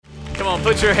on,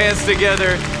 put your hands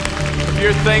together. If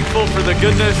you're thankful for the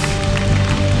goodness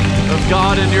of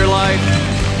God in your life.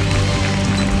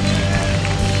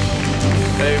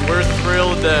 Hey, we're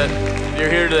thrilled that you're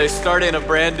here today, starting a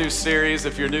brand new series.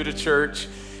 If you're new to church,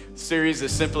 series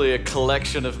is simply a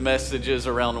collection of messages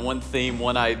around one theme,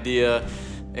 one idea.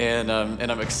 And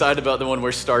I'm excited about the one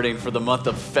we're starting for the month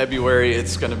of February.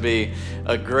 It's going to be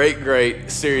a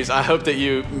great series. I hope that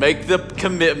you make the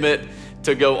commitment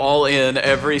to go all in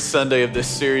every Sunday of this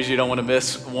series. You don't want to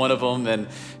miss one of them.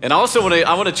 And I also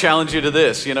want to challenge you to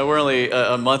this. You know, we're only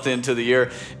a month into the year.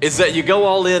 Is that you go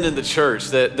all in the church.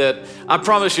 That I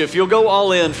promise you, if you'll go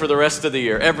all in for the rest of the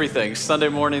year, everything, Sunday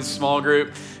morning, small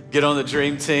group, get on the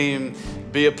dream team,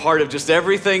 be a part of just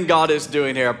everything God is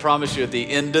doing here. I promise you, at the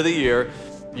end of the year,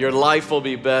 your life will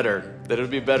be better, that it'll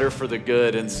be better for the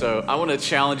good. And so I want to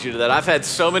challenge you to that. I've had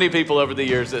so many people over the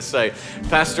years that say,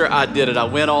 Pastor, I did it. I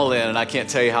went all in, and I can't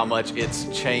tell you how much it's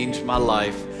changed my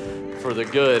life for the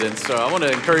good. And so I want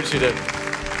to encourage you to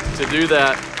do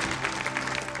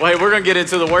that. Well, hey, we're going to get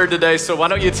into the word today. So why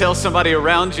don't you tell somebody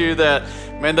around you that,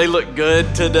 man, they look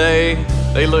good today.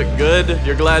 They look good.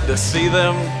 You're glad to see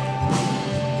them.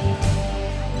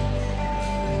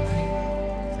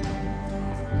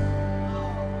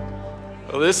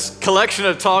 Well, this collection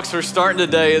of talks we're starting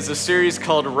today is a series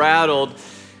called Rattled,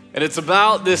 and it's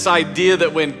about this idea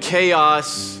that when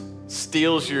chaos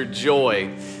steals your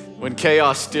joy,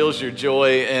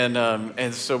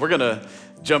 and so we're gonna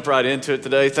jump right into it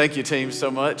today. Thank you, team, so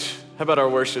much. How about our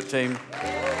worship team?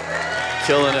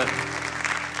 Killing it.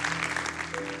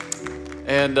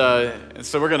 And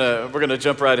so we're gonna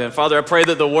jump right in. Father, I pray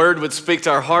that the word would speak to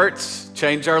our hearts,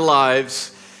 change our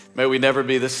lives. May we never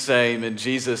be the same. In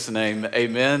Jesus' name,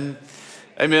 amen.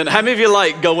 Amen. How many of you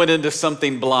like going into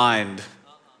something blind?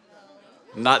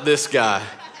 Not this guy.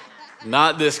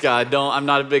 Not this guy. I'm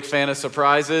not a big fan of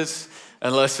surprises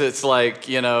unless it's like,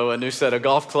 you know, a new set of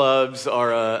golf clubs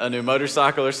or a new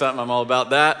motorcycle or something. I'm all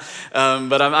about that.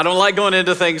 But I don't like going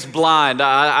into things blind.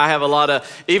 I have a lot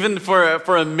of, even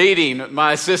for a meeting,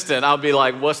 my assistant, I'll be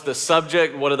like, what's the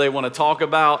subject? What do they want to talk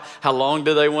about? How long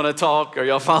do they want to talk? Are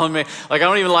y'all following me? Like, I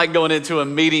don't even like going into a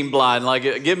meeting blind. Like,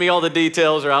 give me all the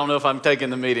details, or I don't know if I'm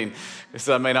taking the meeting.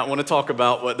 So I may not want to talk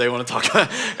about what they want to talk about.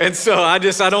 And so I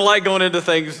don't like going into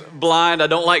things blind. I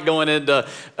don't like going into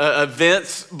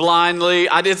events blindly.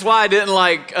 It's why I didn't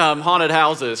like haunted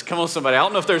houses. Come on, somebody. I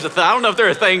don't know if they're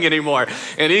a thing anymore.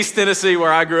 In East Tennessee,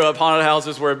 where I grew up, haunted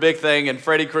houses were a big thing, and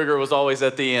Freddy Krueger was always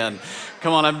at the end.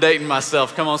 Come on, I'm dating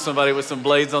myself. Come on, somebody with some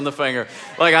blades on the finger.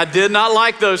 Like, I did not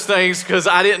like those things because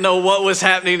I didn't know what was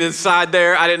happening inside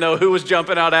there. I didn't know who was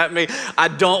jumping out at me. I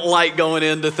don't like going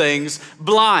into things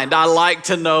blind. I like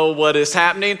to know what is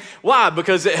happening. Why?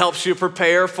 Because it helps you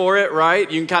prepare for it, right?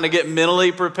 You can kind of get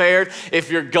mentally prepared. If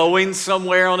you're going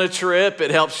somewhere on a trip, it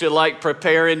helps you like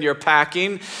prepare in your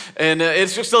packing. And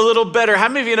it's just a little better. How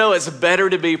many of you know it's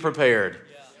better to be prepared?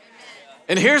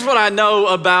 And here's what I know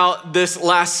about this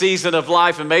last season of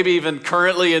life, and maybe even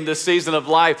currently in this season of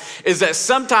life, is that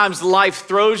sometimes life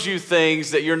throws you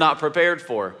things that you're not prepared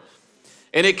for.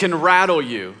 And it can rattle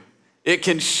you. It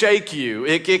can shake you.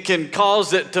 It can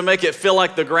cause it to make it feel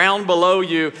like the ground below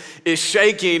you is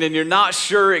shaking and you're not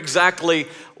sure exactly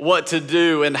what to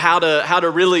do and how to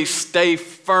really stay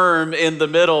firm in the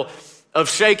middle of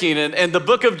shaking. And the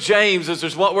book of James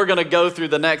is what we're going to go through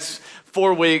the next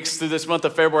 4 weeks through this month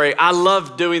of February. I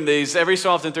love doing these. Every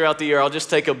so often throughout the year, I'll just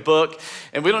take a book,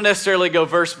 and we don't necessarily go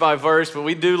verse by verse, but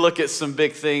we do look at some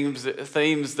big themes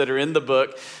that are in the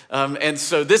book. And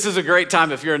so this is a great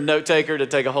time if you're a note taker to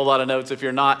take a whole lot of notes. If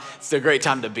you're not, it's a great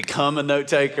time to become a note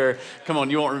taker. Come on,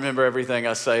 you won't remember everything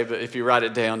I say, but if you write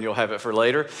it down, you'll have it for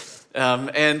later.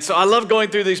 And so I love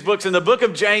going through these books, and the book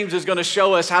of James is going to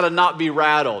show us how to not be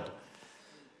rattled.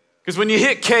 Because when you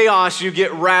hit chaos, you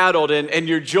get rattled and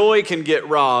your joy can get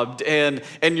robbed and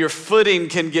your footing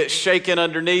can get shaken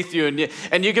underneath you.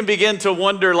 And you can begin to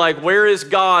wonder, like, where is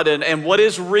God and what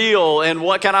is real and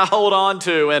what can I hold on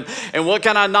to and what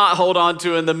can I not hold on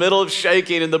to in the middle of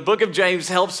shaking. And the book of James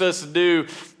helps us do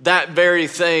that very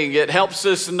thing. It helps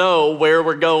us know where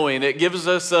we're going. It gives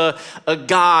us a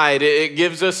guide. It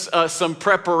gives us some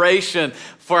preparation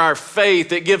for our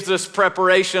faith. It gives us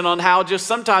preparation on how just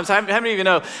sometimes, how many of you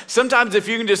know, sometimes if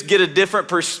you can just get a different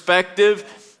perspective,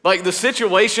 like the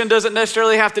situation doesn't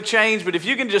necessarily have to change, but if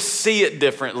you can just see it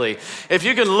differently, if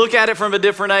you can look at it from a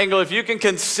different angle, if you can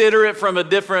consider it from a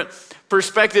different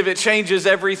perspective, it changes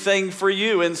everything for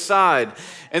you inside.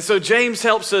 And so James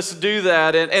helps us do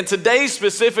that. And today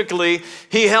specifically,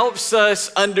 he helps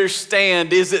us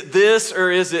understand, is it this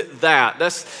or is it that?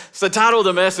 That's the title of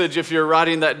the message if you're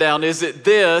writing that down. Is it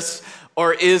this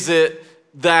or is it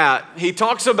that. He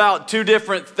talks about two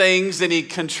different things and he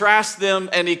contrasts them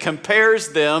and he compares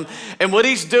them. And what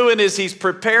he's doing is he's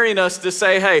preparing us to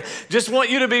say, hey, just want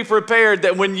you to be prepared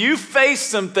that when you face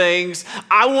some things,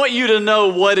 I want you to know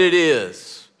what it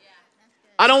is.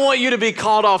 I don't want you to be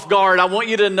caught off guard. I want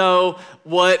you to know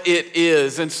what it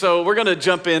is. And so we're going to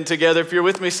jump in together. If you're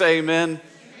with me, say amen.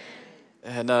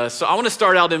 And so I want to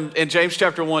start out in James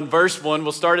chapter 1, verse 1.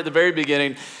 We'll start at the very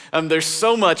beginning. There's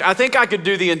so much. I think I could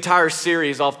do the entire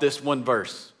series off this one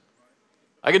verse.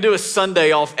 I could do a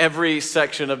Sunday off every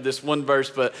section of this one verse,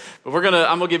 but I'm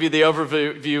gonna give you the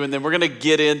overview, and then we're gonna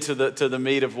get into the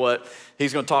meat of what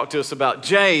he's gonna talk to us about.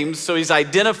 James, so he's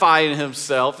identifying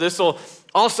himself. This will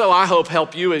also, I hope,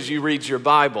 help you as you read your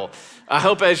Bible. I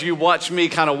hope as you watch me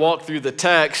kind of walk through the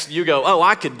text, you go, oh,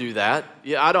 I could do that.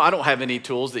 Yeah, I don't have any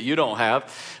tools that you don't have.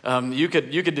 You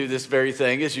could do this very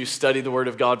thing as you study the Word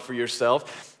of God for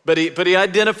yourself. But he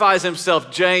identifies himself,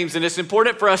 James, and it's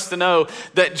important for us to know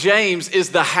that James is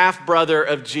the half-brother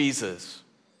of Jesus.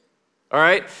 All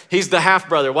right? He's the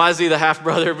half-brother. Why is he the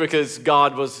half-brother? Because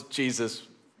God was Jesus.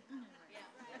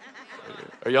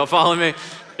 Are y'all following me?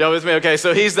 Y'all with me? Okay,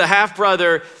 so he's the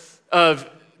half-brother of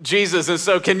Jesus. And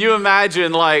so can you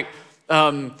imagine, like,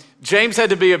 James had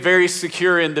to be a very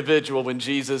secure individual when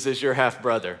Jesus is your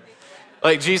half-brother.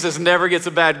 Like, Jesus never gets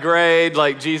a bad grade.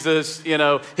 Like, Jesus,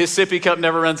 his sippy cup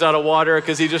never runs out of water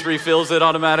because he just refills it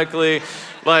automatically.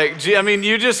 Like,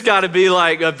 you just got to be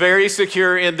like a very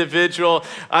secure individual.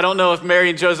 I don't know if Mary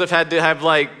and Joseph had to have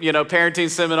parenting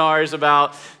seminars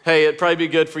about, hey, it'd probably be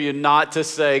good for you not to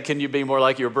say, can you be more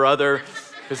like your brother?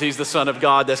 Because he's the Son of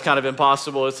God. That's kind of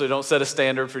impossible. So don't set a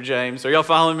standard for James. Are y'all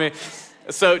following me?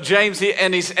 So James, he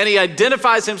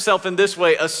identifies himself in this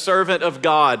way, a servant of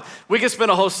God. We could spend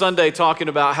a whole Sunday talking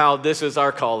about how this is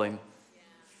our calling.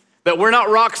 That we're not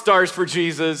rock stars for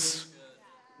Jesus,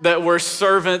 that we're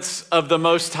servants of the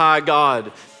Most High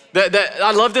God. That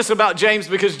I love this about James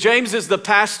because James is the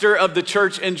pastor of the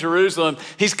church in Jerusalem.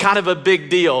 He's kind of a big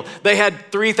deal. They had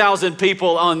 3,000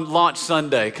 people on Launch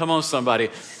Sunday. Come on, somebody.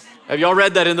 Have y'all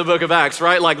read that in the book of Acts,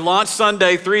 right? Like Launch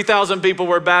Sunday, 3,000 people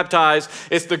were baptized.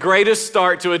 It's the greatest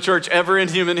start to a church ever in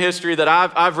human history that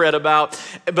I've read about.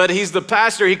 But he's the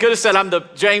pastor. He could have said, I'm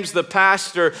James the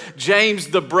pastor, James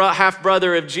the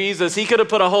half-brother of Jesus. He could have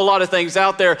put a whole lot of things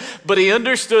out there, but he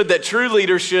understood that true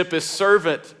leadership is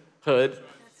servanthood.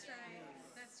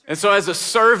 And so as a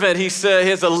servant, he said,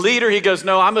 as a leader, he goes,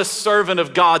 no, I'm a servant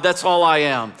of God. That's all I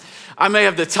am. I may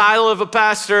have the title of a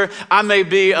pastor. I may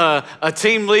be a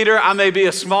team leader. I may be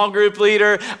a small group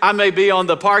leader. I may be on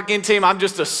the parking team. I'm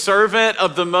just a servant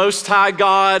of the Most High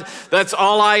God. That's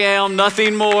all I am,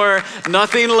 nothing more,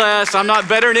 nothing less. I'm not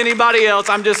better than anybody else.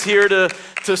 I'm just here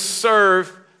to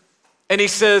serve. And he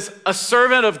says, a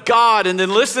servant of God, and then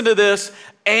listen to this,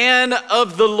 and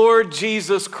of the Lord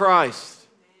Jesus Christ.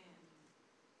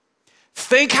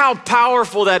 Think how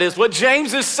powerful that is. What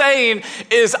James is saying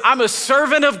is, I'm a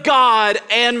servant of God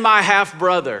and my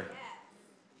half-brother.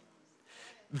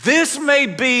 This may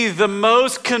be the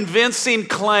most convincing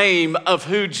claim of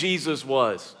who Jesus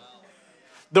was.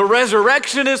 The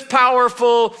resurrection is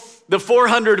powerful. The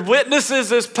 400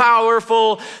 witnesses is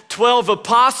powerful. 12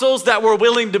 apostles that were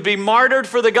willing to be martyred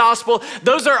for the gospel.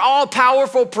 Those are all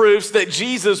powerful proofs that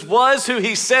Jesus was who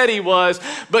he said he was.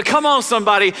 But come on,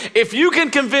 somebody, if you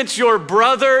can convince your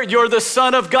brother you're the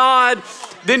Son of God,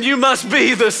 then you must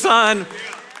be the Son.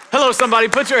 Hello, somebody,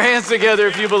 put your hands together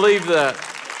if you believe that.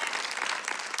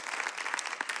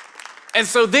 And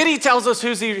so then he tells us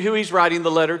who he's writing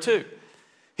the letter to.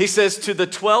 He says, to the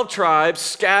 12 tribes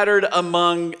scattered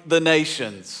among the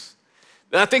nations.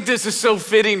 I think this is so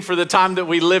fitting for the time that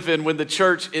we live in when the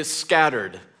church is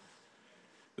scattered.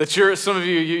 That some of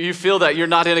you feel that. You're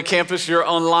not in a campus, you're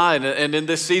online. And in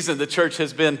this season, the church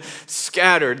has been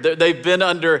scattered. They've been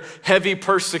under heavy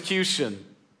persecution.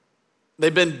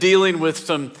 They've been dealing with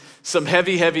some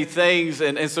heavy things.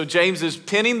 And so James is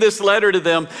penning this letter to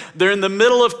them. They're in the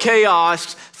middle of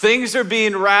chaos. Things are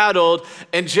being rattled.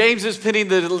 And James is penning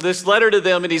this letter to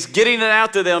them, and he's getting it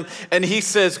out to them. And he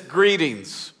says,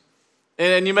 greetings.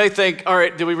 And you may think, all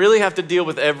right, do we really have to deal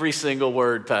with every single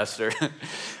word, Pastor?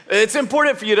 It's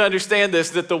important for you to understand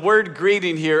this, that the word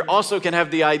greeting here also can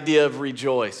have the idea of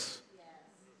rejoice.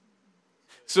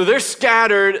 So they're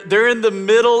scattered. They're in the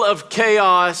middle of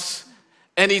chaos.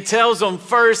 And he tells them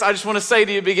first, I just want to say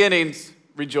to you beginnings,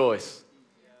 rejoice.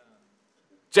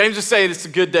 James is saying it's a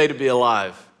good day to be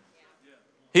alive.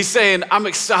 He's saying, I'm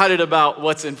excited about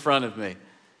what's in front of me.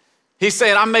 He's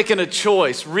saying, I'm making a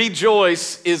choice.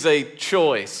 Rejoice is a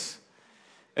choice.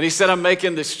 And he said, I'm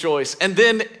making this choice. And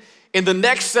then in the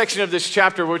next section of this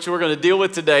chapter, which we're going to deal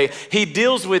with today, he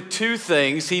deals with two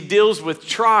things. He deals with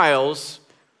trials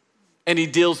and he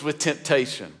deals with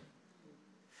temptation.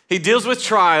 He deals with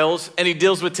trials and he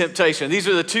deals with temptation. These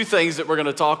are the two things that we're going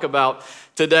to talk about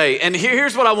today. And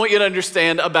here's what I want you to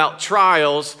understand about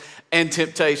trials and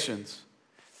temptations.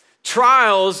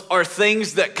 Trials are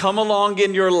things that come along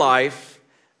in your life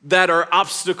that are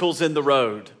obstacles in the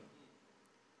road.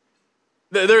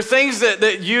 There are things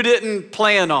that you didn't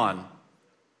plan on.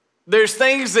 There's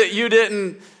things that you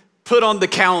didn't put on the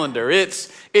calendar. It's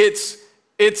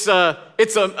a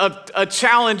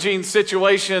challenging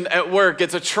situation at work.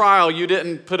 It's a trial. You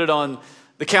didn't put it on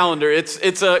the calendar.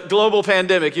 It's a global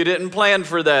pandemic. You didn't plan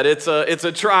for that. It's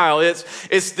a trial.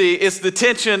 It's the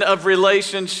tension of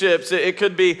relationships. It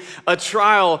could be a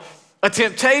trial. A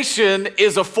temptation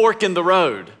is a fork in the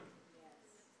road.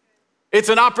 It's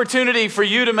an opportunity for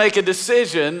you to make a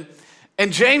decision.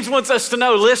 And James wants us to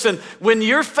know, listen, when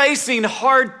you're facing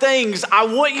hard things, I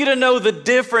want you to know the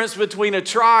difference between a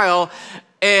trial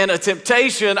and a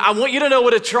temptation. I want you to know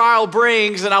what a trial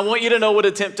brings, and I want you to know what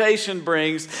a temptation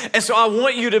brings. And so I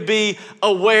want you to be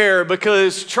aware,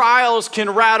 because trials can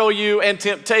rattle you and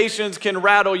temptations can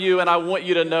rattle you, and I want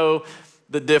you to know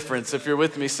the difference. If you're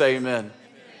with me, say amen.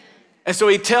 And so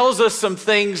he tells us some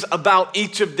things about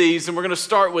each of these, and we're going to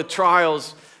start with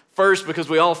trials first because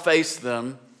we all face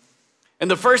them. And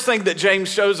the first thing that James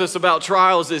shows us about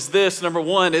trials is this. Number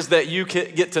one is that you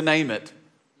can get to name it.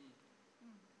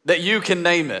 That you can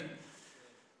name it.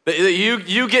 That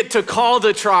you get to call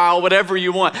the trial whatever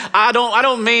you want. I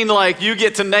don't mean like you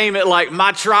get to name it like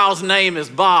my trial's name is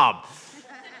Bob.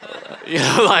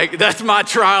 Like that's my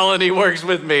trial and he works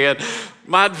with me. And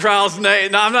my trial's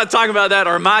name, no, I'm not talking about that.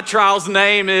 Or my trial's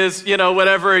name is,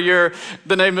 whatever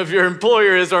the name of your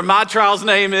employer is. Or my trial's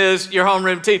name is your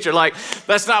homeroom teacher. Like,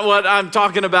 that's not what I'm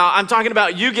talking about. I'm talking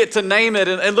about you get to name it.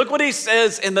 And look what he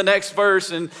says in the next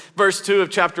verse, in verse 2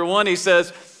 of chapter 1. He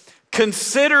says,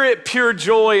 consider it pure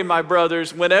joy, my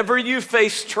brothers, whenever you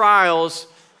face trials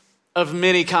of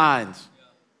many kinds.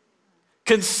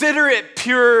 Consider it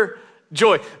pure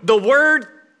joy. The word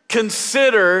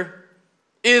consider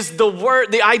is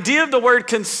the idea of the word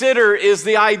consider is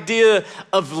the idea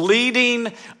of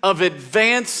leading, of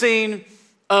advancing,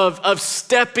 of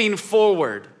stepping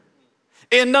forward.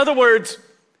 In other words,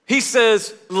 he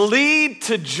says, lead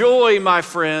to joy, my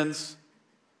friends,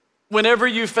 whenever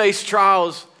you face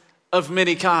trials of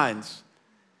many kinds.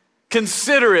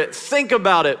 Consider it, think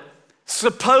about it.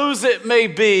 Suppose it may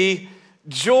be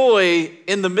joy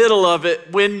in the middle of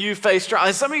it when you face trials.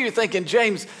 And some of you are thinking,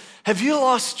 James, have you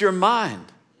lost your mind?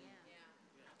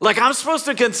 Like I'm supposed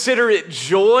to consider it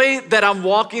joy that I'm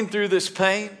walking through this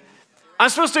pain? I'm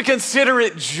supposed to consider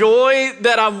it joy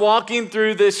that I'm walking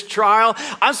through this trial.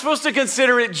 I'm supposed to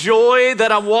consider it joy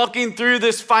that I'm walking through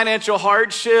this financial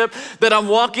hardship, that I'm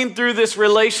walking through this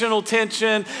relational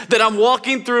tension, that I'm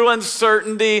walking through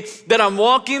uncertainty, that I'm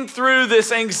walking through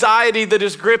this anxiety that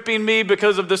is gripping me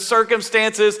because of the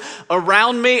circumstances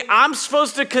around me. I'm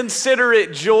supposed to consider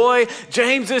it joy.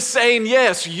 James is saying,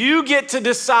 yes, you get to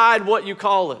decide what you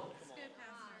call it.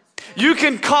 You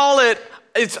can call it,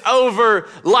 it's over,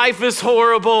 life is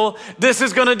horrible, this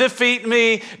is gonna defeat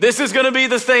me, this is gonna be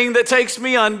the thing that takes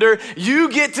me under. You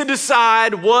get to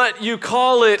decide what you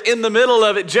call it in the middle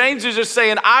of it. James is just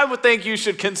saying, I would think you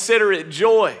should consider it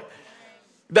joy.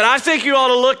 That I think you ought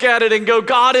to look at it and go,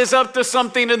 God is up to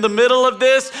something in the middle of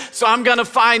this, so I'm gonna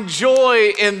find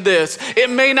joy in this. It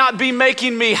may not be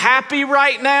making me happy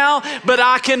right now, but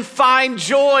I can find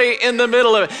joy in the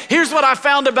middle of it. Here's what I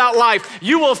found about life.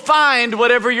 You will find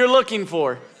whatever you're looking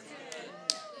for.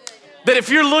 That if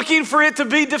you're looking for it to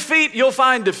be defeat, you'll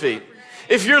find defeat.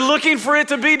 If you're looking for it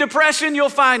to be depression, you'll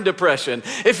find depression.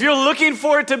 If you're looking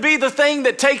for it to be the thing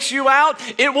that takes you out,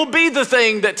 it will be the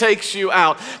thing that takes you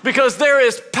out, because there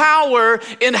is power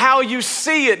in how you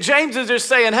see it. James is just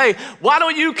saying, hey, why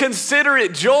don't you consider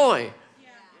it joy?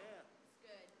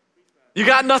 You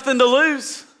got nothing to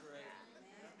lose.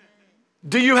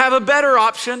 Do you have a better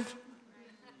option?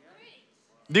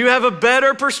 Do you have a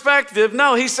better perspective?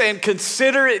 No, he's saying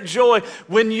consider it joy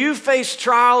when you face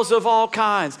trials of all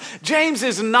kinds. James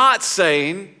is not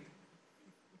saying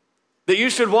that you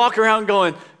should walk around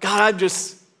going, God, I'm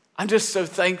just so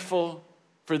thankful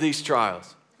for these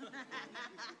trials.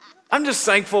 I'm just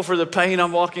thankful for the pain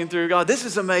I'm walking through. God, this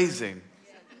is amazing.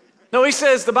 No, he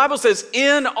says, the Bible says,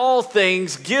 in all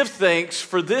things give thanks,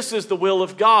 for this is the will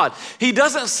of God. He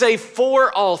doesn't say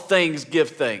for all things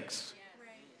give thanks.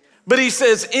 But he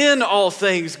says, in all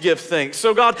things, give thanks.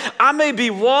 So God, I may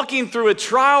be walking through a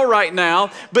trial right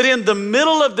now, but in the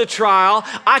middle of the trial,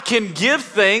 I can give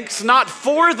thanks, not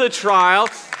for the trial,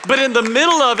 But in the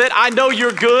middle of it, I know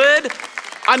you're good.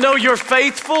 I know you're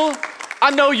faithful.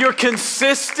 I know you're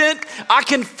consistent. I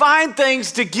can find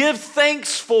things to give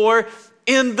thanks for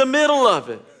in the middle of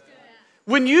it.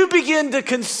 When you begin to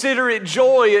consider it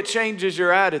joy, it changes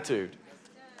your attitude.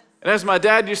 And as my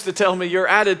dad used to tell me, your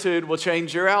attitude will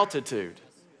change your altitude.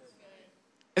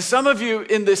 And some of you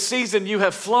in this season, you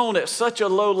have flown at such a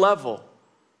low level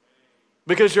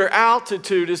because your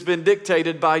altitude has been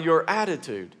dictated by your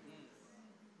attitude.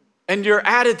 And your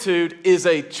attitude is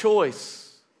a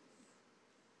choice.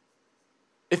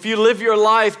 If you live your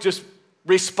life just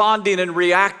responding and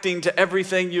reacting to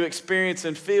everything you experience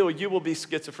and feel, you will be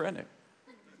schizophrenic.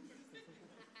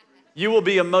 You will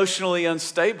be emotionally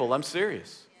unstable. I'm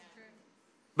serious.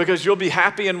 Because you'll be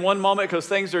happy in one moment because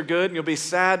things are good, and you'll be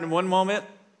sad in one moment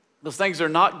because things are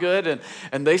not good,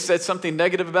 and they said something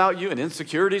negative about you, and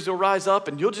insecurities will rise up,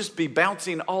 and you'll just be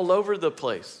bouncing all over the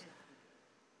place.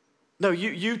 No,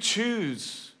 you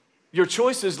choose. Your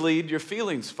choices lead, your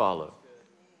feelings follow.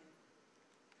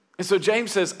 And so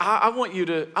James says, I want you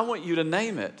to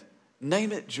name it.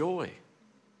 Name it joy.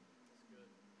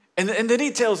 And then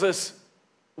he tells us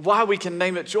why we can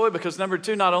name it joy, because number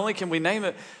two, not only can we name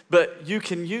it, but you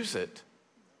can use it.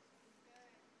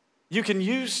 You can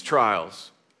use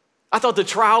trials. I thought the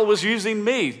trial was using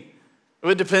me.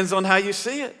 It depends on how you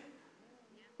see it.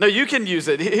 No, you can use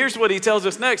it. Here's what he tells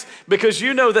us next. Because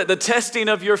you know that the testing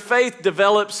of your faith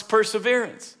develops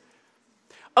perseverance.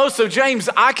 Oh, so James,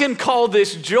 I can call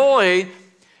this joy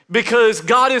because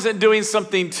God isn't doing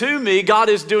something to me. God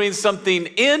is doing something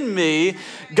in me.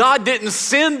 God didn't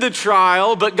send the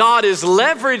trial, but God is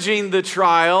leveraging the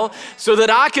trial so that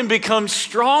I can become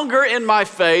stronger in my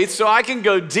faith, so I can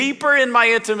go deeper in my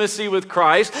intimacy with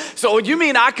Christ. So you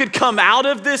mean I could come out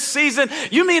of this season?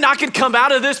 You mean I could come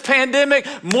out of this pandemic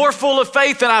more full of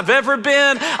faith than I've ever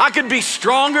been? I could be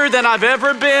stronger than I've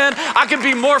ever been. I could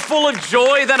be more full of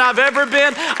joy than I've ever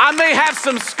been. I may have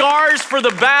some scars for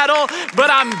the battle, but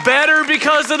I'm better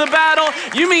because of the battle.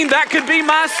 You mean that could be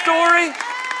my story?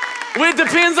 Well, it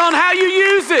depends on how you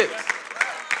use it.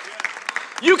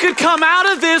 You could come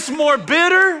out of this more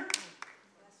bitter.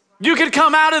 You could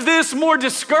come out of this more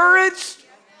discouraged.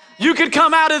 You could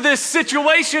come out of this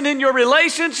situation in your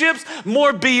relationships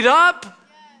more beat up.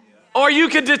 Or you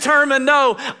could determine,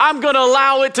 no, I'm going to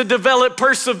allow it to develop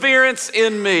perseverance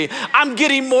in me. I'm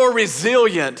getting more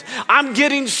resilient. I'm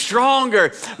getting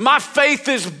stronger. My faith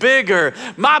is bigger.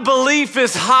 My belief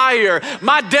is higher.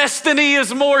 My destiny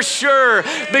is more sure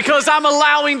because I'm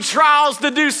allowing trials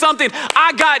to do something.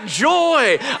 I got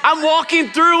joy. I'm walking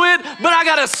through it, but I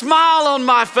got a smile on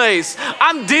my face.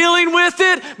 I'm dealing with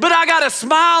it, but I got a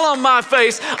smile on my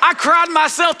face. I cried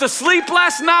myself to sleep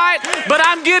last night, but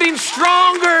I'm getting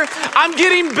stronger. I'm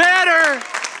getting better.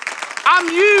 I'm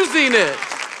using it.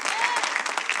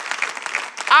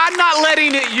 I'm not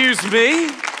letting it use me.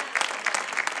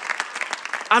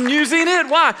 I'm using it.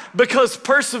 Why? Because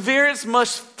perseverance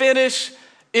must finish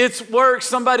its work.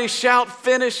 Somebody shout,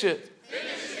 finish it.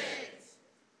 Finish it.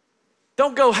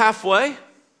 Don't go halfway.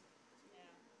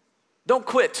 Don't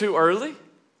quit too early.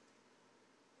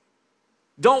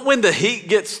 Don't, when the heat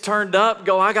gets turned up,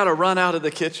 go, I got to run out of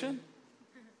the kitchen.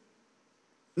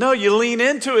 No, you lean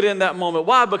into it in that moment.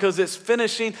 Why? Because it's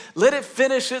finishing. Let it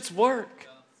finish its work.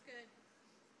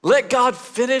 Let God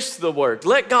finish the work.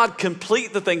 Let God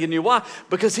complete the thing in you. Why?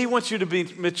 Because he wants you to be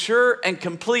mature and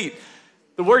complete.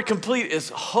 The word complete is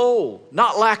whole,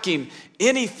 not lacking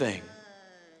anything.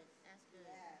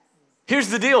 Here's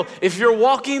the deal. If you're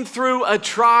walking through a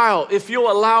trial, if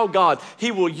you'll allow God,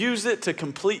 he will use it to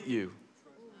complete you,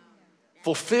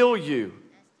 fulfill you,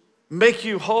 make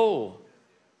you whole.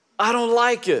 I don't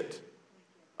like it.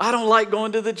 I don't like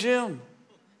going to the gym.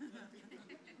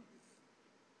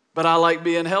 But I like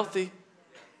being healthy.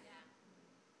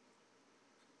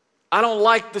 I don't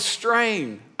like the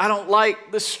strain. I don't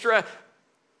like the stress.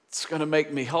 It's going to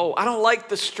make me whole. I don't like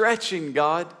the stretching,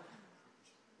 God.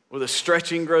 Well, the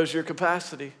stretching grows your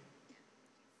capacity.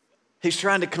 He's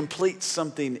trying to complete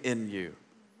something in you.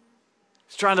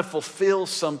 He's trying to fulfill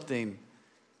something.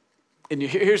 And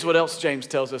here's what else James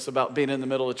tells us about being in the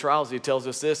middle of trials. He tells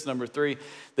us this, number 3,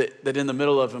 that in the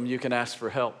middle of them, you can ask for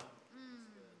help.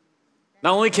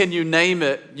 Not only can you name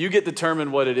it, you get to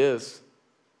determine what it is.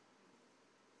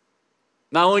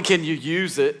 Not only can you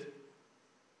use it,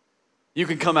 you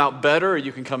can come out better or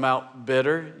you can come out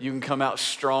bitter. You can come out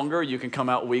stronger, you can come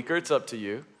out weaker. It's up to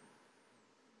you.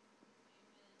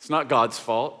 It's not God's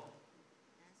fault.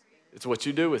 It's what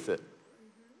you do with it.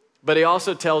 But he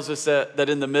also tells us that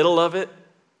in the middle of it,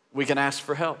 we can ask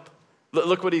for help.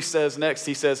 Look what he says next.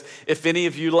 He says, if any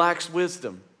of you lacks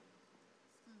wisdom.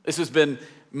 This has been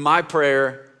my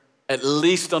prayer at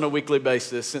least on a weekly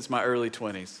basis since my early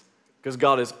 20s, because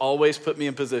God has always put me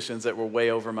in positions that were way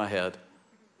over my head.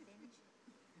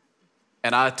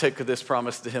 And I took this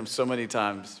promise to him so many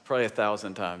times, probably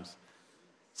 1,000 times.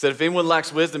 Said, if anyone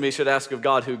lacks wisdom, he should ask of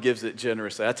God who gives it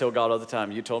generously. I tell God all the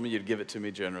time, you told me you'd give it to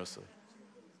me generously.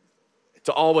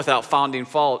 To all without finding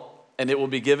fault, and it will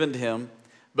be given to him.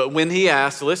 But when he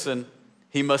asks, listen,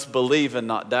 he must believe and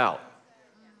not doubt.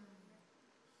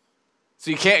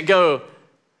 So you can't go,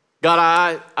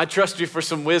 God, I trust you for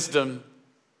some wisdom,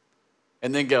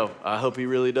 and then go, I hope he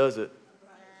really does it.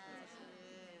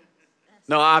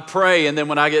 No, I pray, and then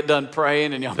when I get done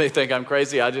praying, and y'all may think I'm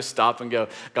crazy, I just stop and go,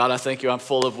 God, I thank you, I'm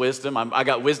full of wisdom. I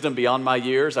got wisdom beyond my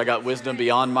years. I got wisdom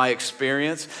beyond my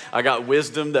experience. I got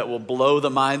wisdom that will blow the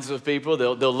minds of people.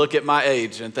 They'll look at my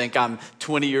age and think I'm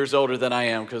 20 years older than I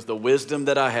am, because the wisdom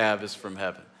that I have is from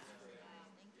heaven.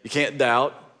 You can't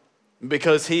doubt,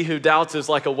 because he who doubts is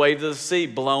like a wave of the sea,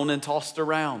 blown and tossed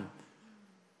around.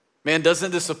 Man, doesn't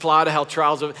this apply to how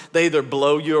trials are? They either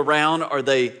blow you around or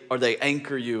they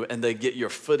anchor you and they get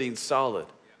your footing solid.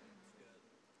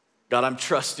 God, I'm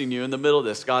trusting you in the middle of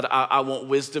this. God, I want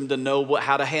wisdom to know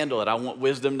how to handle it. I want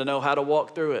wisdom to know how to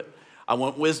walk through it. I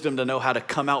want wisdom to know how to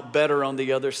come out better on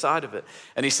the other side of it.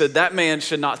 And he said, that man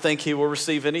should not think he will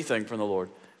receive anything from the Lord.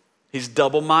 He's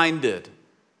double-minded,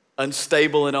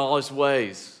 unstable in all his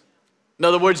ways. In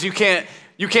other words, you can't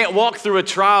walk through a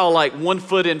trial like 1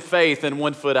 foot in faith and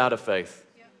 1 foot out of faith.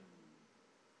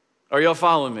 Are y'all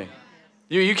following me?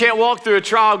 You can't walk through a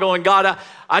trial going, God,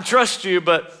 I trust you,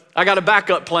 but I got a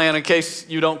backup plan in case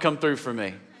you don't come through for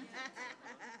me.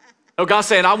 No, God's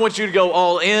saying, I want you to go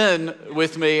all in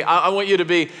with me. I want you to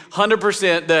be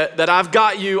 100% that I've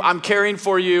got you, I'm caring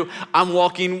for you, I'm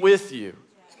walking with you.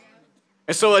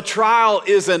 And so a trial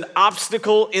is an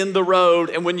obstacle in the road,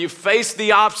 and when you face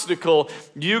the obstacle,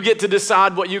 you get to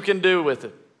decide what you can do with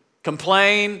it.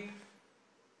 Complain,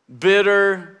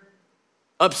 bitter,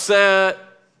 upset,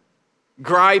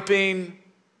 griping,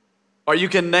 or you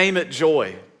can name it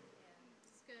joy.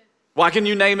 Why can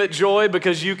you name it joy?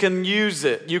 Because you can use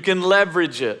it, you can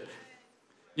leverage it.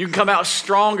 You can come out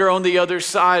stronger on the other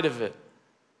side of it.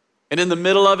 And in the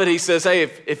middle of it, he says, hey,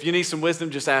 if you need some wisdom,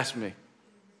 just ask me.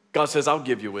 God says, I'll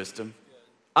give you wisdom.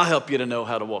 I'll help you to know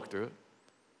how to walk through it.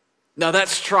 Now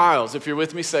that's trials. If you're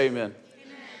with me, say amen.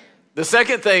 Amen. The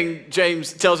second thing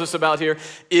James tells us about here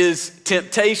is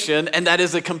temptation, and that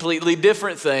is a completely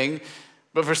different thing.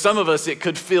 But for some of us, it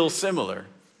could feel similar.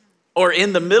 Or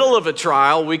in the middle of a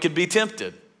trial, we could be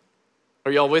tempted.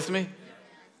 Are y'all with me?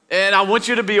 And I want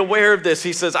you to be aware of this.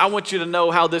 He says, I want you to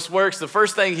know how this works. The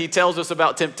first thing he tells us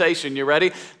about temptation, you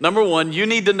ready? Number one, you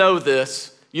need to know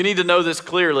this. You need to know this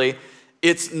clearly.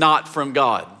 It's not from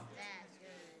God.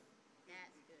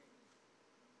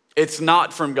 It's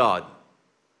not from God.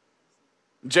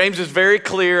 James is very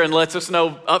clear and lets us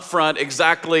know up front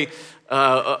exactly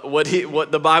what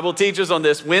the Bible teaches on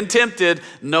this. When tempted,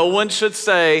 no one should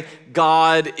say,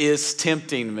 God is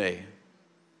tempting me.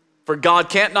 For God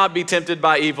can't not be tempted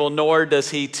by evil, nor does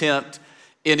he tempt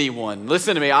anyone.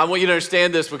 Listen to me, I want you to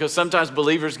understand this, because sometimes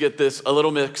believers get this a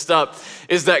little mixed up,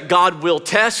 is that God will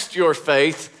test your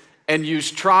faith and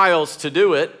use trials to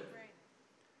do it,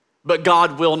 but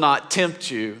God will not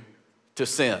tempt you to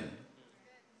sin.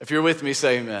 If you're with me,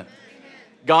 say amen.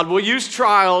 God will use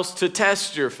trials to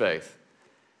test your faith,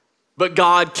 but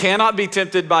God cannot be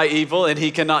tempted by evil, and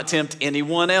he cannot tempt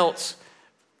anyone else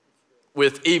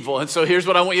with evil. And so here's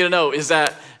what I want you to know, is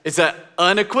that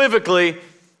unequivocally,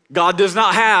 God does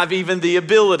not have even the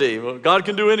ability. Well, God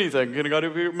can do anything. God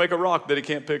can make a rock that he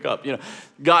can't pick up.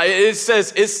 God, it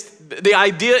says, it's the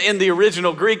idea in the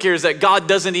original Greek here is that God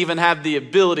doesn't even have the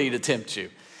ability to tempt you.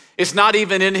 It's not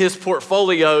even in his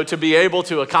portfolio to be able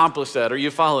to accomplish that. Are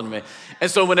you following me? And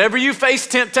so whenever you face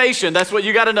temptation, that's what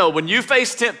you got to know. When you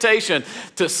face temptation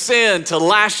to sin, to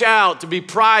lash out, to be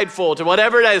prideful, to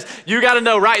whatever it is, you got to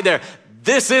know right there,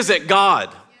 this isn't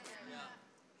God.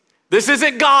 This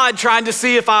isn't God trying to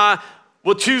see if I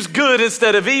will choose good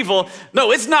instead of evil.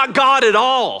 No, it's not God at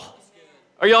all.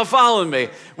 Are y'all following me?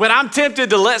 When I'm tempted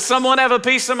to let someone have a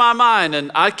piece of my mind,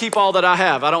 and I keep all that I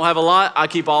have. I don't have a lot. I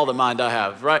keep all the mind I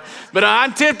have, right? But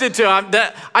I'm tempted to.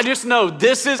 I just know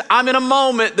I'm in a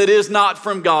moment that is not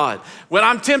from God. When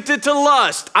I'm tempted to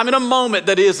lust, I'm in a moment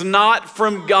that is not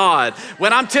from God.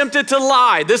 When I'm tempted to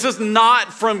lie, this is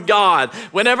not from God.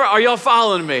 Are y'all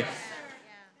following me?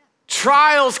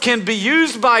 Trials can be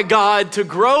used by God to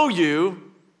grow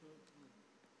you.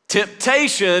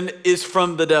 Temptation is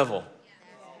from the devil,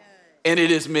 and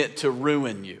it is meant to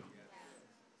ruin you.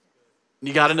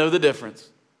 You got to know the difference.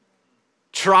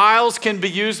 Trials can be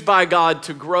used by God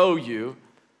to grow you.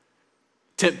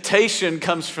 Temptation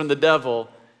comes from the devil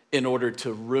in order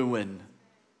to ruin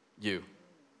you.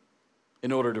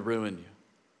 In order to ruin you.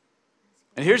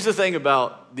 And here's the thing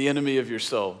about the enemy of your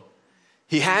soul.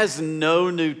 He has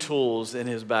no new tools in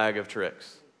his bag of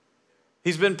tricks.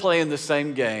 He's been playing the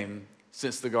same game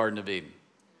since the Garden of Eden.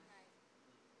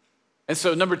 And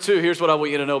so number two, here's what I want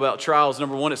you to know about trials.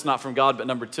 Number one, it's not from God, but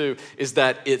number two is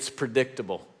that it's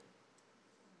predictable.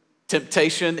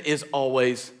 Temptation is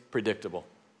always predictable.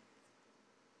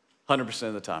 100%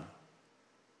 of the time.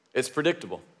 It's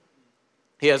predictable.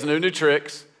 He has no new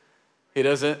tricks. He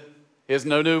has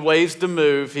no new ways to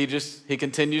move. He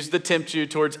continues to tempt you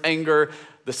towards anger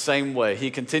the same way. He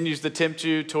continues to tempt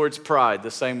you towards pride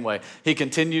the same way. He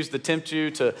continues to tempt you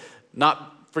to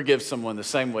not forgive someone the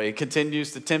same way. He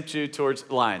continues to tempt you towards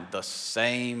lying the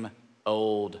same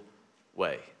old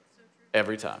way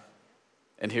every time.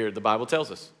 And here the Bible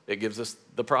tells us, it gives us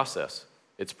the process.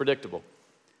 It's predictable.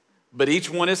 But each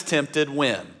one is tempted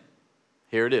when?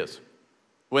 Here it is.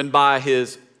 When by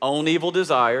his own evil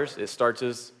desires, it starts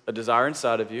as a desire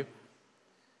inside of you,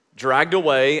 dragged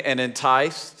away and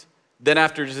enticed, then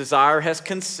after desire has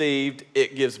conceived,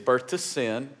 it gives birth to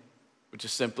sin, which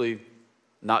is simply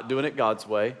not doing it God's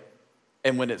way.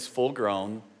 And when it's full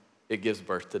grown, it gives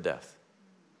birth to death.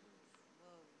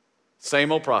 Same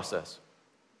old process.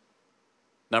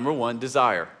 Number one,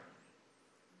 desire.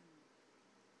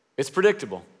 It's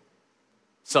predictable.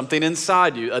 Something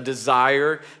inside you, a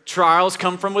desire. Trials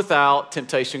come from without,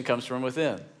 temptation comes from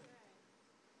within.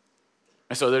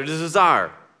 And so there's a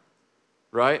desire,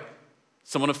 right?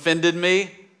 Someone offended me,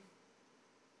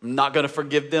 I'm not going to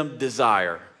forgive them.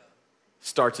 Desire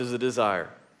starts as a desire.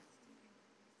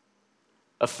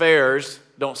 Affairs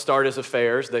don't start as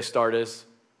affairs, they start as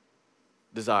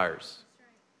desires.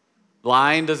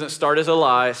 Lying doesn't start as a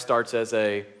lie, it starts as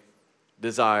a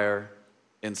desire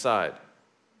inside.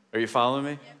 Are you following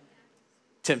me? Yeah.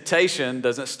 Temptation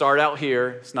doesn't start out here.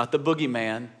 It's not the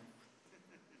boogeyman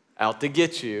out to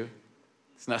get you.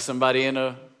 It's not somebody in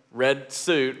a red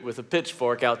suit with a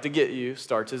pitchfork out to get you.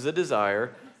 Starts as a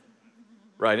desire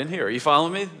right in here. Are you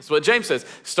following me? That's what James says.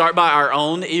 Start by our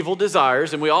own evil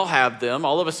desires, and we all have them.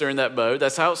 All of us are in that boat.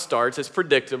 That's how it starts. It's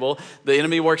predictable. The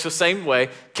enemy works the same way,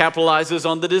 capitalizes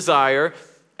on the desire,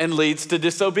 and leads to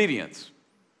disobedience.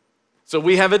 So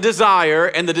we have a desire,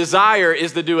 and the desire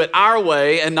is to do it our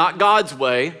way and not God's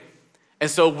way.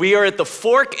 And so we are at the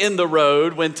fork in the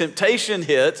road when temptation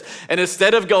hits, and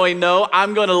instead of going, no,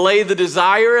 I'm going to lay the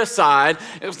desire aside,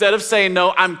 instead of saying,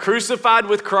 no, I'm crucified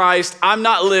with Christ, I'm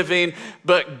not living,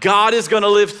 but God is going to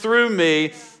live through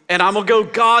me, and I'm going to go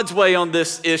God's way on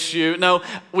this issue. No,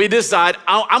 we decide,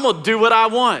 I'm going to do what I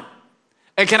want.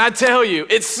 And can I tell you,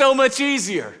 it's so much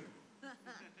easier.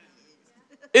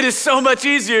 It is so much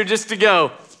easier just to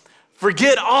go,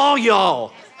 forget all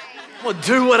y'all. I'm going to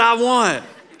do what I want.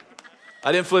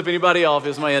 I didn't flip anybody off. It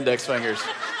was my index fingers.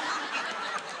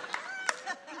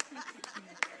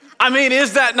 I mean,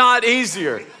 is that not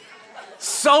easier?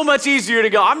 So much easier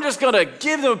to go, I'm just going to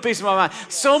give them a piece of my mind.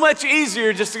 So much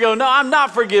easier just to go, no, I'm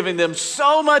not forgiving them.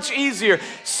 So much easier.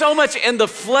 So much, and the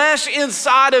flesh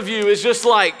inside of you is just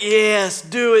like, yes,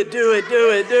 do it, do it, do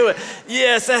it, do it.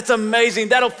 Yes, that's amazing.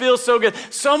 That'll feel so good.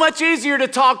 So much easier to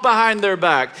talk behind their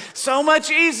back. So much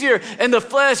easier. And the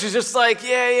flesh is just like,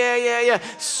 yeah.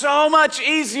 So much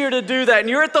easier to do that. And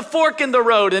you're at the fork in the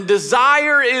road, and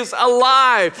desire is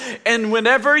alive. And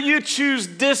whenever you choose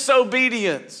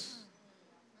disobedience,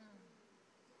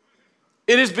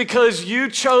 it is because you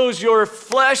chose your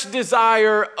flesh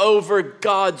desire over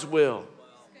God's will.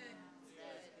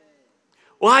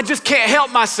 Well, I just can't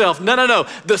help myself. No.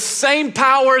 The same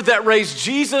power that raised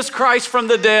Jesus Christ from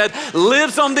the dead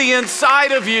lives on the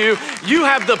inside of you. You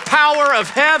have the power of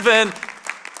heaven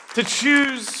to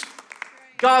choose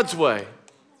God's way.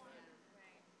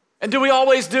 And do we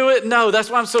always do it? No. That's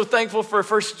why I'm so thankful for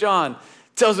 1 John.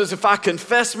 Tells us if I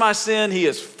confess my sin, he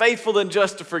is faithful and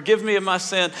just to forgive me of my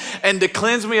sin and to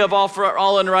cleanse me of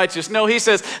all unrighteousness. No, he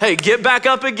says, hey, get back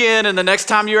up again, and the next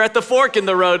time you're at the fork in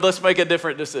the road, let's make a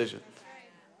different decision.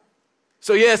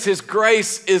 So yes, his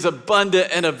grace is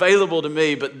abundant and available to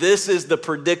me, but this is the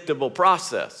predictable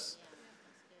process.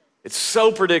 It's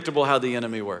so predictable how the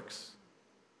enemy works.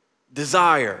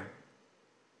 Desire.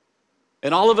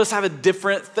 And all of us have a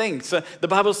different thing. So the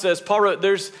Bible says, Paul wrote,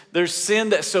 there's sin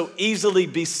that so easily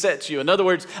besets you. In other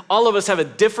words, all of us have a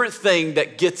different thing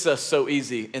that gets us so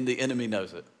easy, and the enemy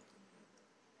knows it.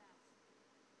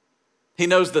 He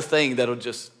knows the thing that'll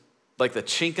just, like the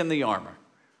chink in the armor.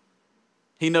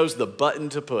 He knows the button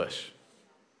to push.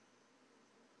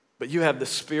 But you have the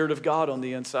Spirit of God on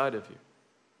the inside of you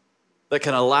that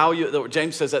can allow you,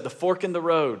 James says, at the fork in the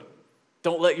road,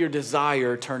 Don't let your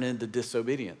desire turn into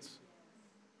disobedience.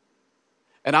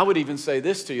 And I would even say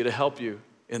this to you to help you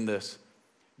in this.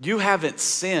 You haven't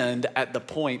sinned at the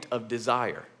point of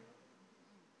desire.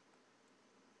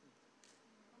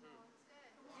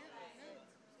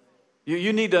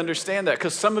 You need to understand that,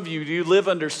 because some of you live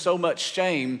under so much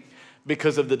shame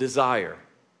because of the desire.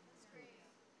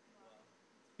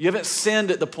 You haven't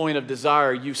sinned at the point of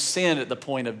desire, you sin at the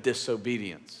point of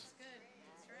disobedience.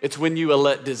 It's when you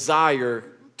let desire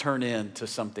turn into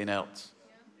something else.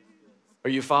 Are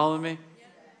you following me?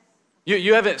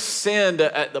 You haven't sinned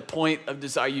at the point of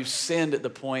desire, you've sinned at the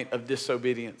point of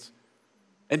disobedience.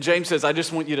 And James says, I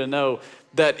just want you to know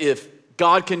that if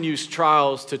God can use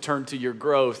trials to turn to your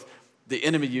growth, the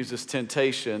enemy uses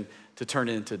temptation to turn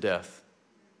it into death.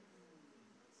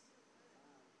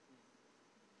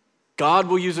 God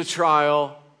will use a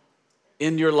trial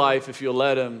in your life if you'll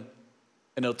let him,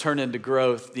 and it'll turn into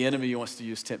growth. The enemy wants to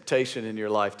use temptation in your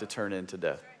life to turn into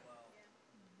death.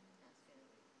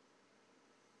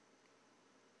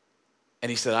 And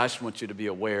he said, I just want you to be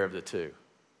aware of the two.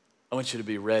 I want you to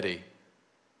be ready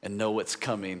and know what's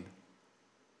coming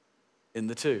in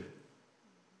the two.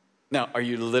 Now, are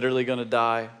you literally going to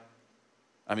die?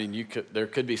 I mean, there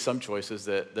could be some choices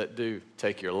that do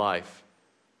take your life.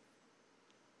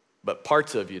 But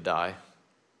parts of you die.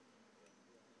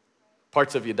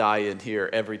 Parts of you die in here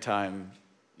every time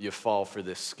you fall for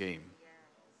this scheme.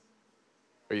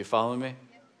 Are you following me?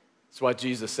 That's why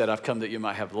Jesus said, I've come that you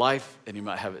might have life and you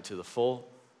might have it to the full.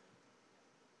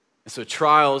 And so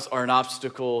trials are an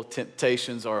obstacle,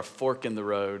 temptations are a fork in the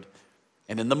road.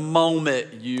 And in the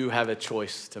moment, you have a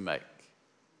choice to make.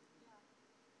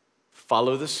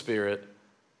 Follow the Spirit,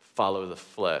 follow the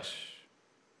flesh.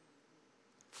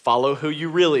 Follow who you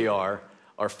really are,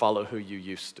 or follow who you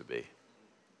used to be.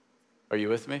 Are you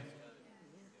with me?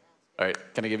 All right,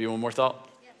 can I give you one more thought?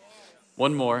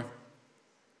 One more.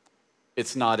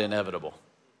 It's not inevitable.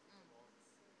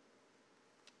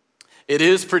 It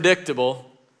is predictable,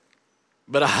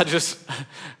 but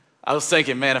I was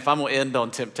thinking, man, if I'm going to end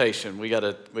on temptation, we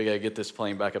gotta get this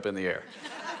plane back up in the air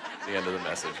at the end of the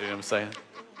message. You know what I'm saying?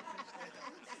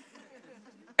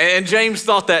 And James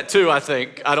thought that too, I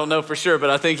think. I don't know for sure,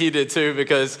 but I think he did too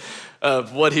because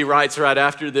of what he writes right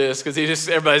after this, because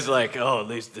everybody's like, oh, it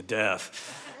leads to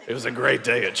death. It was a great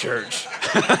day at church.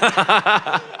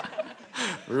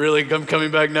 Really, I'm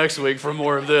coming back next week for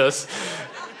more of this.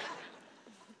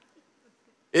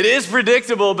 It is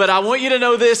predictable, but I want you to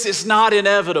know this, it's not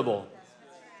inevitable.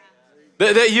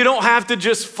 That you don't have to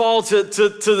just fall to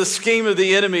the scheme of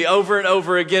the enemy over and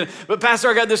over again. But Pastor,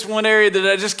 I got this one area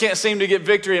that I just can't seem to get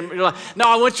victory in. No,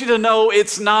 I want you to know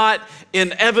it's not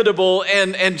inevitable.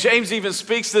 And James even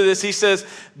speaks to this. He says,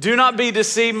 do not be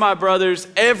deceived, my brothers.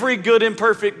 Every good and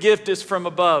perfect gift is from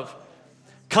above,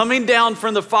 coming down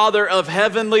from the Father of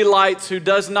heavenly lights, who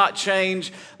does not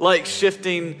change like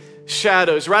shifting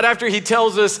shadows. Right after he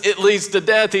tells us it leads to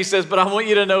death, he says, but I want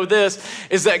you to know this,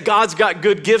 is that God's got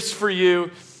good gifts for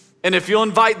you. And if you'll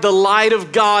invite the light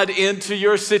of God into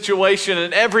your situation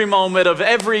in every moment of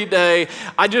every day,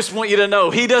 I just want you to know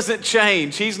he doesn't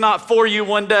change. He's not for you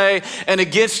one day and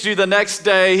against you the next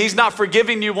day. He's not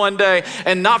forgiving you one day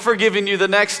and not forgiving you the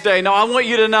next day. No, I want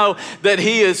you to know that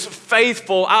he is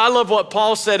faithful. I love what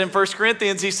Paul said in 1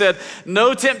 Corinthians. He said,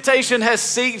 no temptation has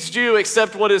seized you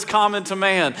except what is common to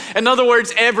man. In other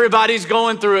words, everybody's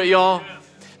going through it, y'all.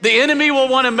 The enemy will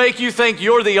want to make you think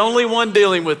you're the only one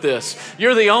dealing with this.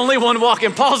 You're the only one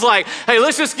walking. Paul's like, hey,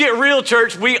 let's just get real,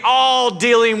 church. We all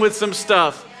dealing with some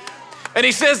stuff. And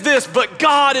he says this, but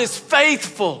God is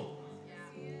faithful.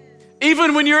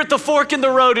 Even when you're at the fork in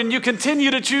the road and you continue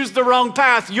to choose the wrong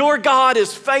path, your God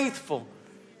is faithful.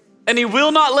 And he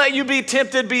will not let you be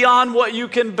tempted beyond what you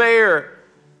can bear.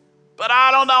 But I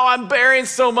don't know, I'm bearing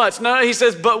so much. No, he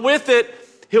says, but with it,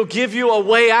 he'll give you a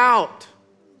way out.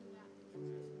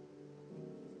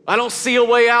 I don't see a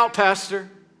way out, Pastor.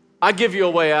 I give you a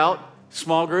way out,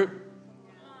 small group.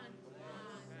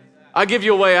 I give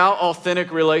you a way out,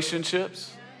 authentic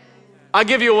relationships. I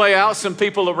give you a way out, some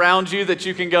people around you that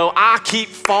you can go, I keep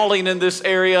falling in this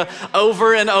area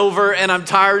over and over, and I'm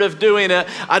tired of doing it.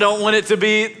 I don't want it to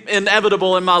be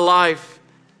inevitable in my life.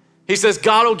 He says,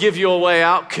 God will give you a way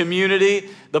out, community,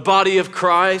 the body of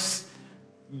Christ,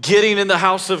 getting in the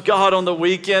house of God on the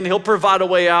weekend. He'll provide a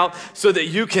way out so that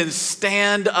you can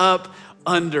stand up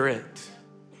under it.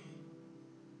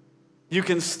 You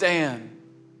can stand.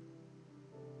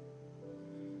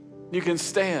 You can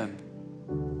stand.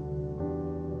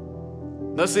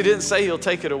 Notice he didn't say he'll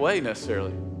take it away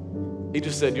necessarily. He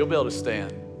just said you'll be able to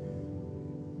stand.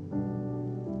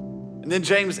 And then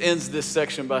James ends this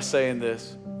section by saying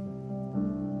this.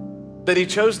 that he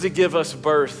chose to give us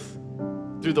birth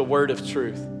through the word of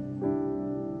truth.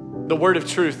 The word of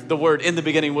truth, the word, in the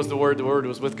beginning was the word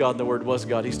was with God, and the word was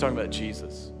God. He's talking about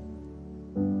Jesus.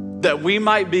 That we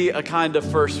might be a kind of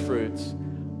first fruits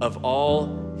of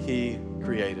all he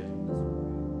created.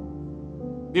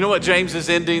 You know what James is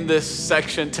ending this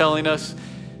section telling us?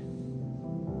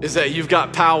 Is that you've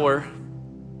got power,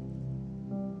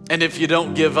 and if you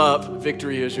don't give up,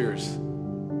 victory is yours.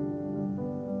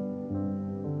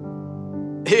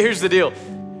 Here's the deal.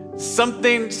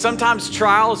 Sometimes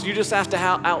trials, you just have to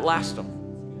outlast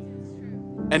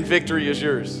them. And victory is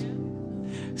yours.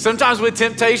 Sometimes with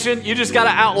temptation, you just got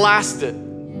to outlast it.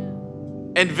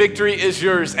 And victory is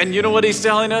yours. And you know what he's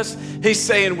telling us? He's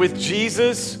saying with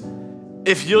Jesus,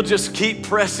 if you'll just keep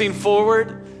pressing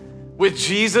forward, with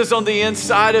Jesus on the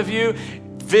inside of you,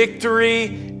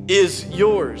 victory is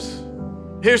yours.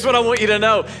 Here's what I want you to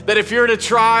know, that if you're in a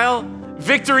trial,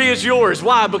 victory is yours.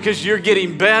 Why? Because you're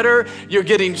getting better, you're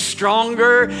getting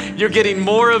stronger, you're getting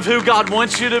more of who God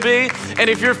wants you to be. And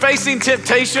if you're facing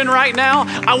temptation right now,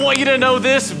 I want you to know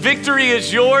this, victory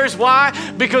is yours. Why?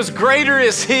 Because greater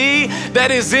is he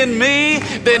that is in me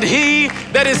than he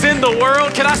that is in the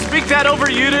world. Can I speak that over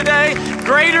you today?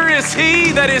 Greater is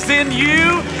he that is in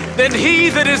you than he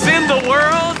that is in the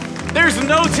world. There's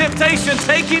no temptation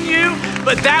taking you,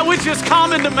 but that which is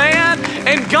common to man,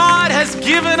 and God has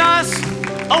given us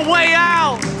a way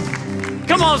out.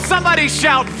 Come on, somebody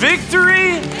shout,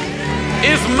 victory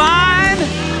is mine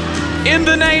in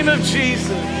the name of Jesus.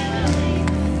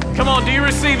 Come on, do you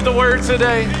receive the word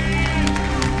today?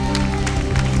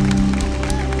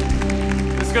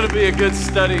 It's gonna be a good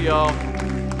study, y'all.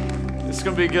 It's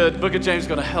gonna be good. Book of James is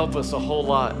gonna help us a whole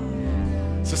lot.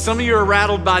 So some of you are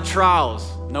rattled by trials.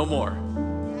 No more.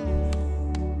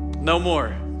 No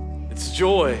more. It's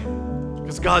joy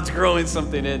because God's growing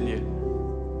something in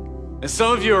you. And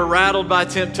some of you are rattled by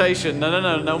temptation.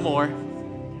 No more.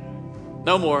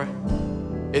 No more.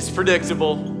 It's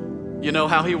predictable. You know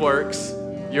how he works.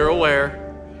 You're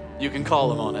aware. You can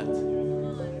call him on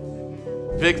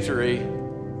it. Victory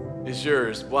is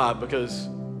yours. Why? Because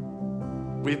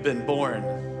we've been born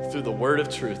through the word of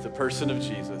truth, the person of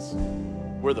Jesus.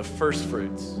 We're the first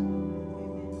fruits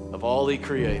of all he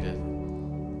created.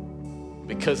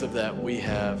 Because of that, we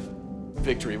have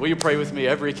victory. Will you pray with me?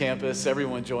 Every campus,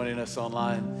 everyone joining us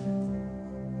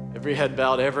online, every head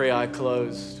bowed, every eye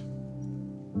closed.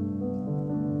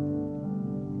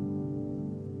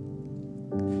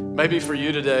 Maybe for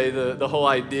you today, the whole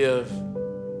idea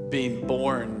of being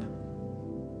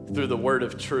born through the word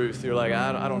of truth, you're like,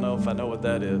 I don't know if I know what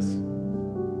that is.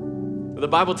 But the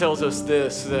Bible tells us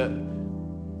this,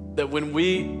 that when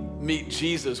we meet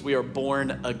Jesus, we are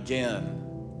born again.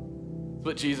 That's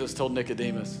what Jesus told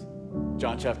Nicodemus,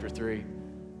 John chapter 3.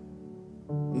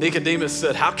 Nicodemus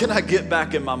said, how can I get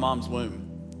back in my mom's womb?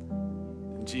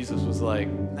 And Jesus was like,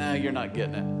 nah, you're not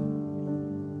getting it.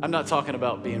 I'm not talking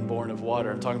about being born of water.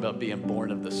 I'm talking about being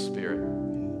born of the Spirit.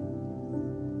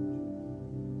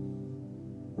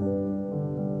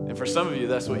 And for some of you,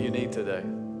 that's what you need today.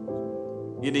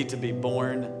 You need to be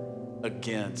born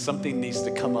again. Something needs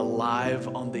to come alive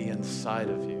on the inside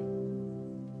of you.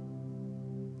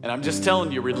 And I'm just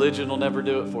telling you, religion will never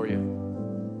do it for you.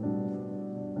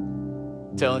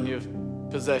 I'm telling you,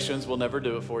 possessions will never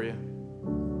do it for you.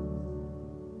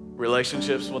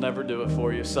 Relationships will never do it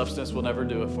for you. Substance will never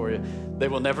do it for you. They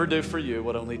will never do for you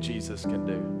what only Jesus can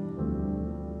do.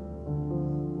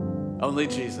 Only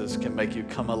Jesus can make you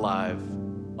come alive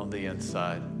on the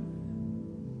inside.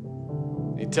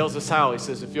 He tells us how. He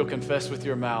says, if you'll confess with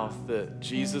your mouth that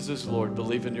Jesus is Lord,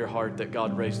 believe in your heart that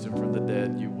God raised him from the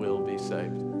dead, you will be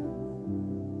saved.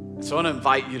 And so I want to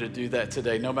invite you to do that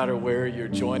today, no matter where you're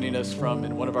joining us from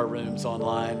in one of our rooms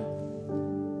online.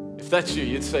 If that's you,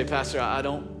 you'd say, Pastor,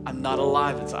 I'm not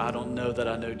alive. I don't know that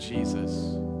I know Jesus.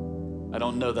 I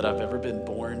don't know that I've ever been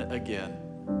born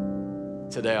again.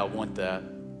 Today, I want that.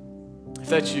 If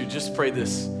that's you, just pray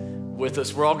this with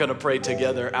us. We're all going to pray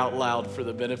together out loud for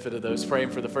the benefit of those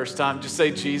praying for the first time. Just say,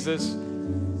 Jesus,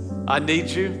 I need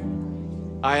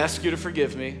you. I ask you to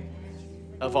forgive me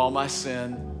of all my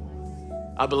sin.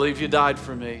 I believe you died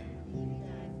for me.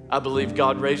 I believe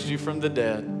God raised you from the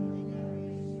dead.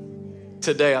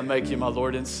 Today, I make you my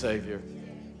Lord and Savior.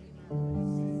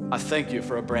 I thank you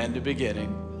for a brand new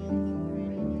beginning.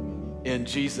 In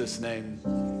Jesus' name.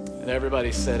 And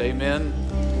everybody said amen.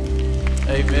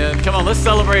 Amen. Come on, let's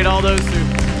celebrate all those who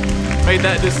made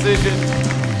that decision.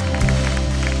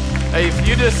 Hey, if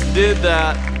you just did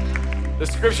that, the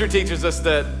scripture teaches us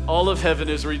that all of heaven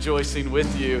is rejoicing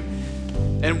with you.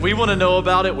 And we want to know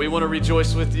about it. We want to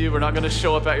rejoice with you. We're not going to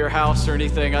show up at your house or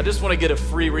anything. I just want to get a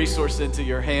free resource into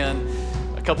your hand.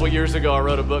 A couple years ago, I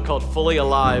wrote a book called Fully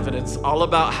Alive, and it's all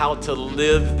about how to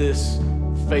live this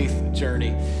faith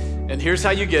journey. And here's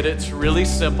how you get it. It's really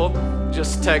simple.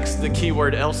 Just text the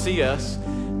keyword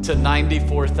LCS to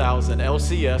 94,000,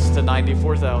 LCS to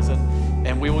 94,000,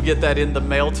 and we will get that in the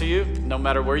mail to you, no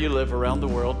matter where you live around the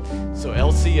world. So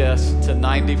LCS to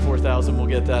 94,000, we'll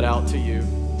get that out to you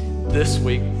this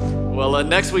week. Well,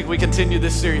 next week we continue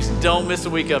this series. Don't miss a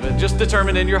week of it. Just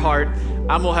determine in your heart,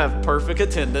 I'm gonna have perfect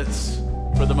attendance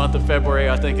for the month of February.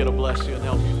 I think it'll bless you and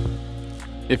help you.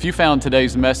 If you found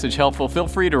today's message helpful, feel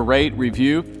free to rate,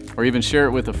 review, or even share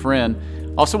it with a friend.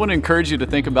 Also want to encourage you to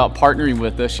think about partnering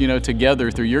with us.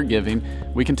 Together through your giving,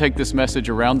 we can take this message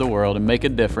around the world and make a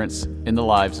difference in the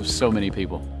lives of so many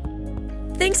people.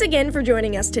 Thanks again for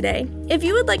joining us today. If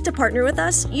you would like to partner with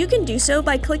us, you can do so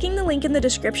by clicking the link in the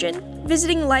description,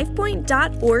 visiting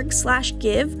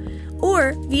lifepoint.org/give,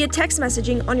 or via text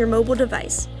messaging on your mobile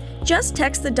device. Just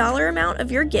text the dollar amount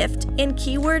of your gift and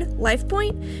keyword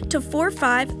LifePoint to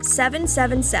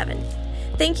 45777.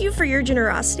 Thank you for your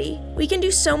generosity. We can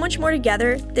do so much more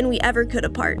together than we ever could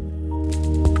apart.